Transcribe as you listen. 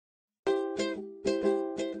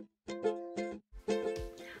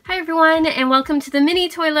everyone, and welcome to the Mini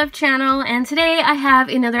Toy Love channel, and today I have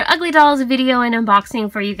another Ugly Dolls video and unboxing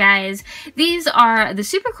for you guys. These are the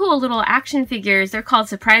super cool little action figures. They're called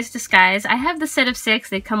Surprise Disguise. I have the set of 6.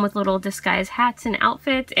 They come with little disguise hats and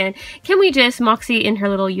outfits, and can we just Moxie in her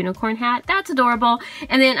little unicorn hat? That's adorable.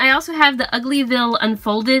 And then I also have the Uglyville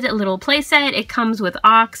Unfolded little playset. It comes with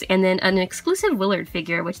Ox and then an exclusive Willard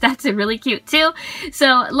figure, which that's really cute too.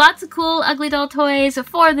 So lots of cool Ugly Doll toys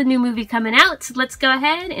for the new movie coming out. Let's go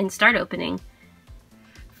ahead and start opening.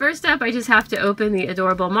 First up, I just have to open the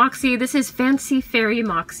adorable Moxie. This is Fancy Fairy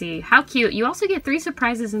Moxie. How cute. You also get 3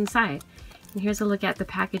 surprises inside. And here's a look at the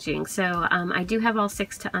packaging. So I do have all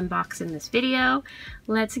 6 to unbox in this video.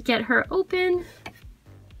 Let's get her open.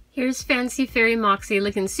 Here's Fancy Fairy Moxie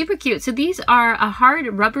looking super cute. So these are a hard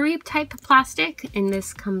rubbery type plastic, and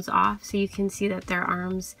this comes off so you can see that their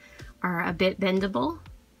arms are a bit bendable.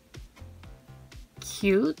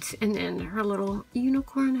 Cute. And then her little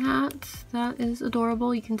unicorn hat, that is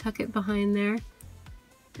adorable. You can tuck it behind there.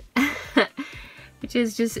 Which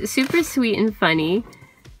is just super sweet and funny.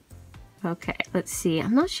 Okay, let's see.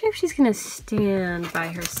 I'm not sure if she's gonna stand by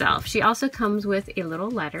herself. She also comes with a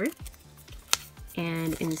little letter,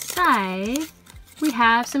 and inside we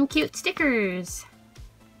have some cute stickers.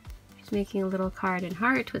 She's making a little card and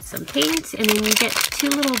heart with some paint, and then you get 2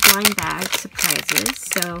 little blind bag surprises.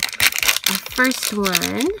 So the first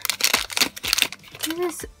one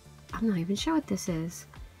is, I'm not even sure what this is.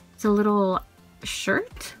 It's a little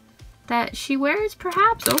shirt that she wears,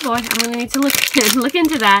 perhaps. Oh boy, I'm gonna need to look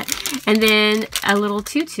into that. And then a little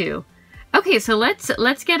tutu. Okay, so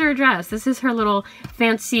let's get her dressed. This is her little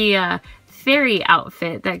fancy fairy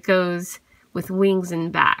outfit that goes with wings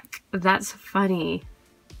and back. That's funny.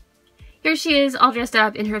 Here she is, all dressed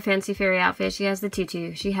up in her fancy fairy outfit. She has the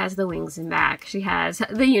tutu, she has the wings and back, she has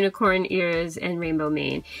the unicorn ears and rainbow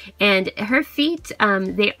mane. And her feet,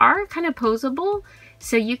 they are kind of poseable,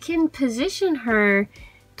 so you can position her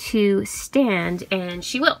to stand, and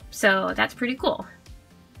she will. So that's pretty cool.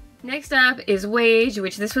 Next up is Wage,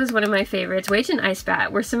 which this was one of my favorites. Wage and Ice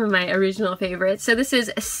Bat were some of my original favorites. So this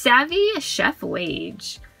is Savvy Chef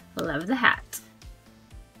Wage. Love the hat.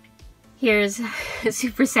 Here's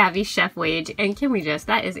Super Savvy Chef Wage, and can we just,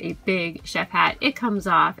 that is a big chef hat. It comes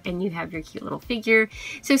off and you have your cute little figure.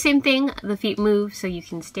 So same thing, the feet move so you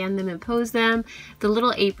can stand them and pose them. The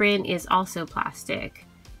little apron is also plastic.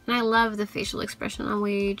 And I love the facial expression on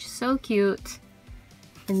Wage, so cute.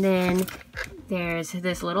 And then there's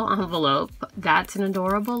this little envelope. That's an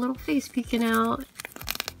adorable little face peeking out.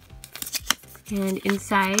 And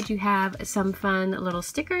inside you have some fun little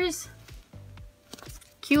stickers.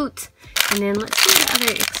 Cute. And then let's see the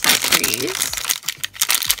other accessories.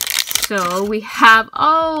 So we have,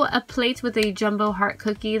 oh, a plate with a jumbo heart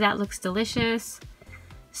cookie. That looks delicious.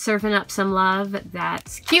 Serving up some love.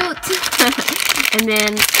 That's cute. And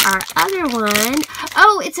then our other one,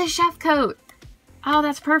 oh, it's a chef coat. Oh,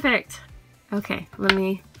 that's perfect. Okay, let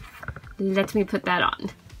me put that on.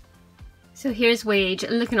 So here's Wage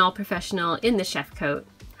looking all professional in the chef coat.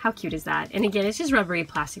 How cute is that? And again, it's just rubbery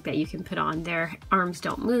plastic that you can put on. Their arms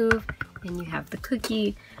don't move. And you have the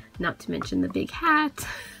cookie, not to mention the big hat.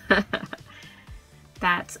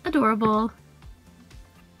 That's adorable.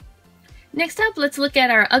 Next up, let's look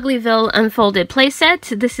at our Uglyville Unfolded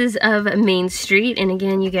playset. This is of Main Street, and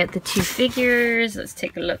again, you get the 2 figures. Let's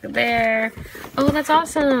take a look there. Oh, that's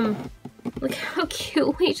awesome. Look how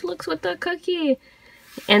cute Wage looks with the cookie.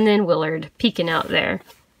 And then Willard peeking out there.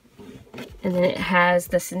 And then it has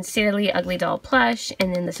the Sincerely Ugly Doll plush,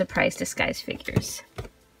 and then the Surprise Disguise figures.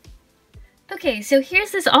 Okay, so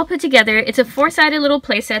here's this all put together. It's a 4-sided little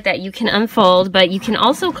playset that you can unfold, but you can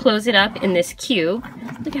also close it up in this cube.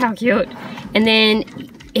 Look how cute. And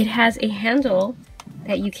then it has a handle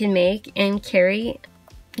that you can make and carry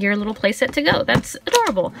your little playset to go. That's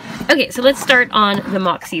adorable. Okay, so let's start on the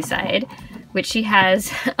Moxie side, which she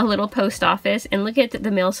has a little post office. And look at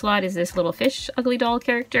the mail slot is this little fish Ugly Doll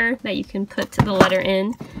character that you can put the letter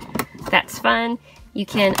in. That's fun. You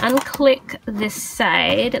can unclick this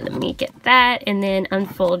side, let me get that, and then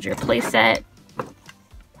unfold your playset.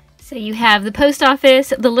 So you have the post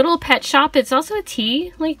office, the little pet shop, it's also a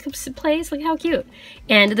tea place, look how cute.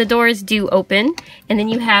 And the doors do open, and then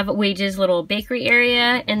you have Wage's little bakery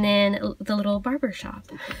area, and then the little barber shop.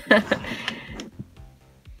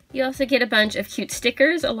 You also get a bunch of cute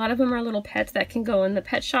stickers. A lot of them are little pets that can go in the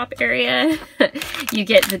pet shop area. You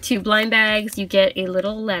get the 2 blind bags, you get a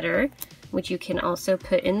little letter, which you can also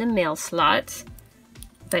put in the mail slot.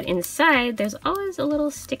 But inside, there's always a little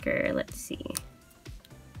sticker. Let's see.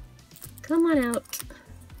 Come on out.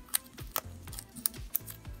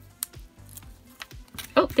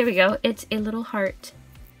 Oh, there we go. It's a little heart.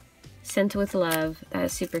 Sent with Love. That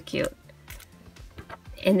is super cute.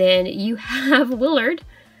 And then you have Willard,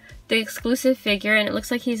 the exclusive figure, and it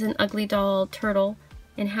looks like he's an ugly doll turtle.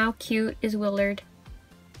 And how cute is Willard?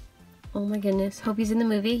 Oh my goodness. Hope he's in the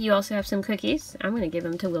movie. You also have some cookies. I'm going to give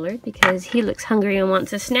them to Willard because he looks hungry and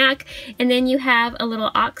wants a snack. And then you have a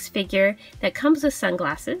little ox figure that comes with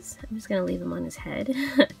sunglasses. I'm just going to leave him on his head.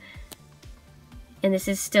 And this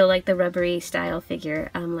is still like the rubbery style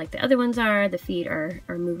figure, like the other ones are. The feet are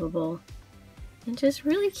movable. And just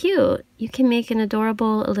really cute. You can make an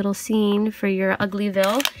adorable little scene for your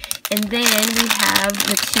Uglyville. And then we have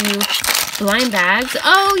the 2 blind bags.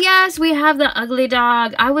 Oh yes, we have the ugly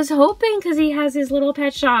dog. I was hoping because he has his little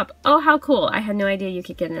pet shop. Oh, how cool. I had no idea you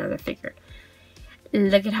could get another figure.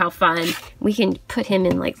 Look at how fun. We can put him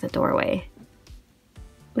in like the doorway.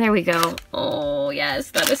 There we go. Oh, yes,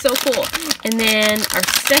 that is so cool. And then our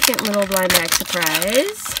second little blind bag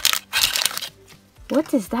surprise.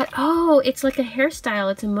 What is that? Oh, it's like a hairstyle.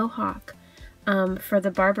 It's a mohawk for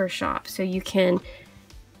the barber shop. So you can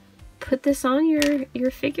put this on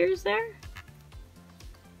your figures there.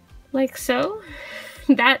 Like so.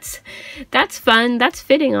 That's fun. That's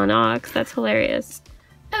fitting on Ox. That's hilarious.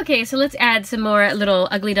 Okay, so let's add some more little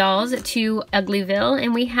ugly dolls to Uglyville,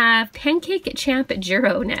 and we have Pancake Champ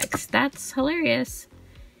Jiro next. That's hilarious.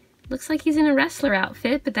 Looks like he's in a wrestler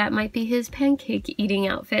outfit, but that might be his pancake eating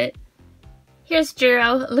outfit. Here's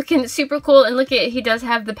Jiro, looking super cool, and look at, he does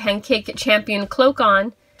have the Pancake Champion cloak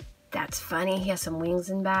on. That's funny. He has some wings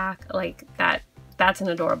in back. Like, that's an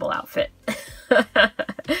adorable outfit.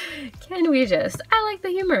 Can we just? I like the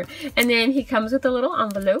humor. And then he comes with a little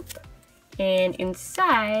envelope. And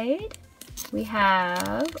inside, we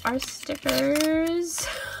have our stickers,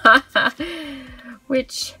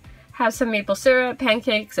 which have some maple syrup,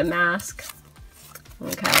 pancakes, a mask.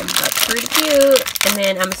 Okay, that's pretty cute. And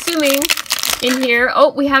then I'm assuming in here,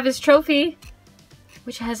 oh, we have his trophy,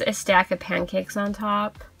 which has a stack of pancakes on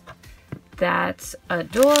top. That's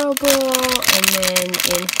adorable. And then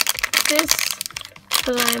in this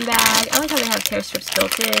blind bag, I like how they have tear strips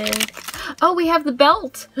built in. Oh, we have the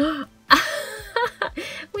belt.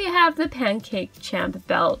 We have the Pancake Champ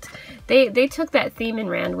belt. They took that theme and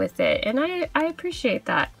ran with it, and I appreciate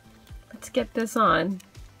that. Let's get this on.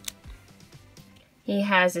 He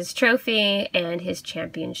has his trophy and his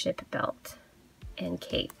championship belt and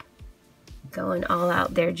cape. Going all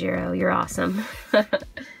out there, Jiro. You're awesome.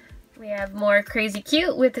 We have more Crazy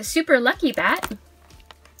Cute with a Super Lucky Bat.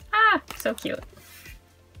 Ah, so cute.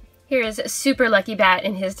 Here's Super Lucky Bat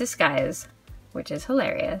in his disguise, which is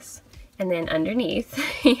hilarious. And then underneath,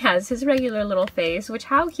 he has his regular little face, which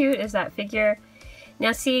how cute is that figure?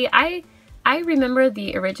 Now see, I remember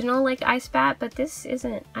the original like Ice Bat, but this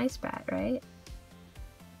isn't Ice Bat, right?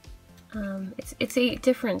 It's a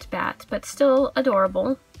different bat, but still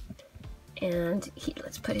adorable. And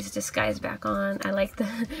let's put his disguise back on. I like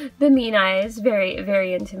the mean eyes, very,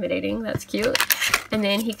 very intimidating. That's cute. And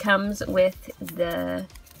then he comes with the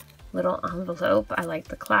little envelope. I like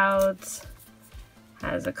the clouds.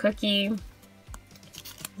 Has a cookie.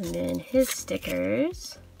 And then his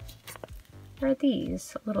stickers are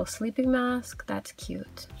these. A little sleeping mask. That's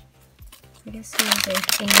cute. I guess he's a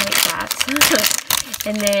night bat.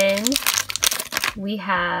 And then we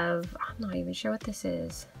have, I'm not even sure what this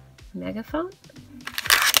is. Megaphone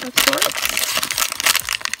of sorts.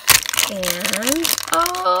 And,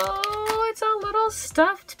 oh, it's a little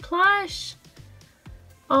stuffed plush.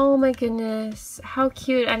 Oh my goodness, how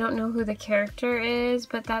cute. I don't know who the character is,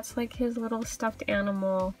 but that's like his little stuffed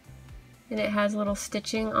animal. And it has little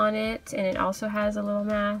stitching on it, and it also has a little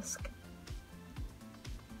mask.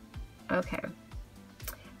 Okay.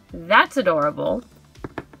 That's adorable.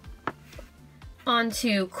 On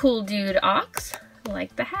to Cool Dude Ox. I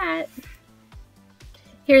like the hat.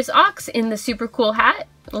 Here's Ox in the super cool hat.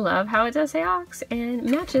 Love how it does say Ox and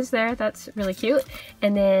matches there. That's really cute.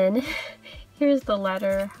 And then here's the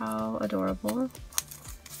letter. How adorable.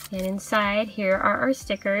 And inside here are our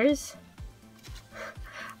stickers.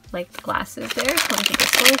 Like the glasses there. Comes with a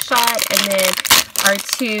slingshot. And then our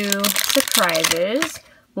two surprises.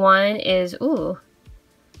 One is, ooh,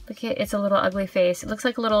 look at, it's a little ugly face. It looks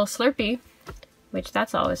like a little Slurpee, which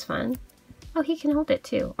that's always fun. Oh, he can hold it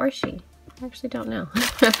too, or she. I actually don't know.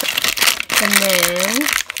 And then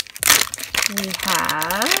we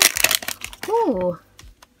have, ooh,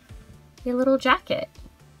 a little jacket.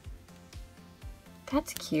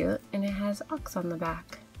 That's cute, and it has Ox on the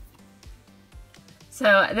back.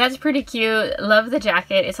 So that's pretty cute. Love the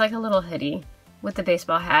jacket. It's like a little hoodie with the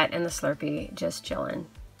baseball hat and the Slurpee just chilling.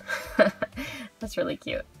 That's really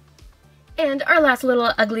cute. And our last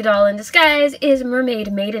little ugly doll in disguise is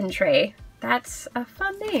Mermaid Maiden Tray. That's a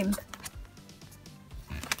fun name.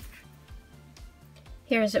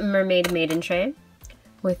 Here's a mermaid maiden tray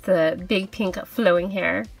with the big pink flowing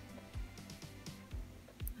hair.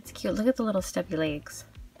 That's cute. Look at the little stubby legs.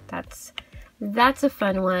 That's a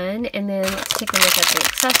fun one. And then let's take a look at the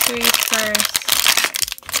accessories first.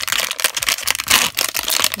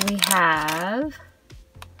 We have,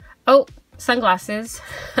 oh, sunglasses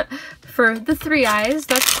for the 3 eyes.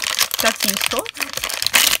 That's useful.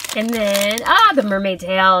 And then, the mermaid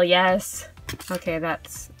tail, yes. Okay,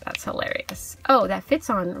 that's hilarious. Oh, that fits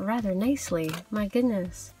on rather nicely. My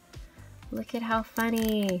goodness. Look at how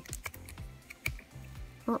funny.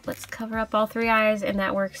 Oh, let's cover up all 3 eyes, and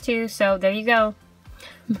that works too. So there you go.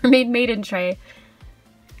 Mermaid maiden tray.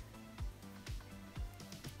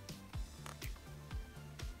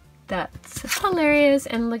 That's hilarious.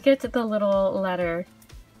 And look at the little letter.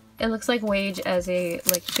 It looks like Wage as a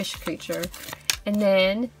fish creature. And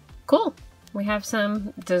then, cool. We have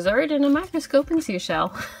some dessert and a microscope and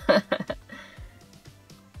seashell.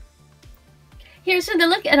 Here's another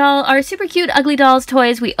look at all our super cute Ugly Dolls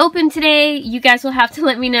toys we opened today. You guys will have to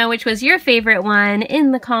let me know which was your favorite one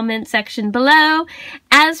in the comment section below.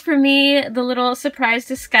 As for me, the little surprise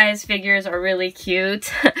disguise figures are really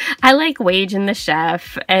cute. I like Wage and the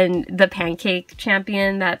chef and the pancake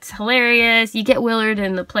champion. That's hilarious. You get Willard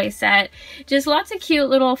in the playset. Just lots of cute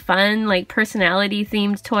little fun, like personality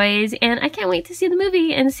themed toys. And I can't wait to see the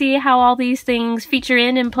movie and see how all these things feature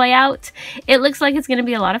in and play out. It looks like it's going to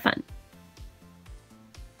be a lot of fun.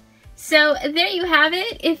 So there you have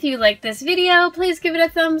it. If you like this video, please give it a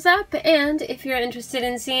thumbs up. And if you're interested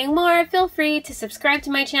in seeing more, feel free to subscribe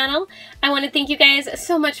to my channel. I want to thank you guys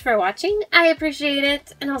so much for watching. I appreciate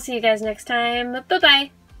it. And I'll see you guys next time.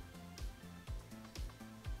 Bye-bye.